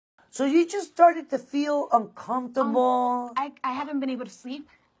So you just started to feel uncomfortable? I haven't been able to sleep.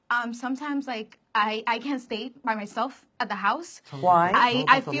 Sometimes, like, I can't stay by myself at the house. Why?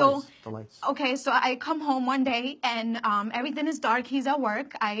 I feel... The lights. Okay, so I come home one day, and everything is dark. He's at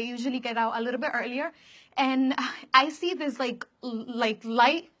work. I usually get out a little bit earlier. And I see this, like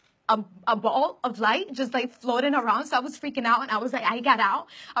light, a ball of light just, like, floating around. So I was freaking out, and I was like, I got out.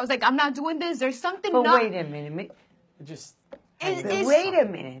 I was like, I'm not doing this. There's something But not... wait a minute. Just... Wait a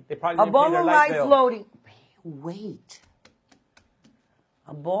minute. They probably A didn't pay ball their of light light bill. floating. Wait.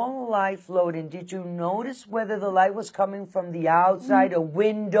 A ball of light floating. Did you notice whether the light was coming from the outside, a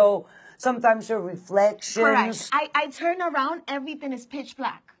window, sometimes a reflection? Correct. I turn around, everything is pitch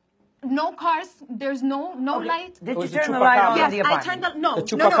black. No cars, there's no light. Did you was the turn the light on chupacabra. in the Yes, I apartment? turned the... No,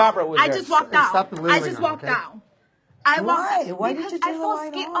 The no. chupacabra was I there. just walked Hey, out. stop I lingering just on, walked okay? out. I Why? walked Why did because you turn I the felt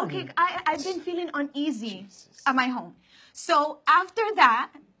light scared. on? Okay, I've been feeling uneasy at my home. So after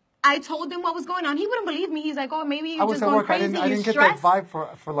that, I told him what was going on. He wouldn't believe me. He's like, "Oh, maybe I you're was just at going work. crazy. I didn't You're get that stressed."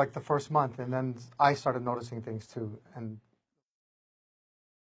 vibe for like the first month, and then I started noticing things too. And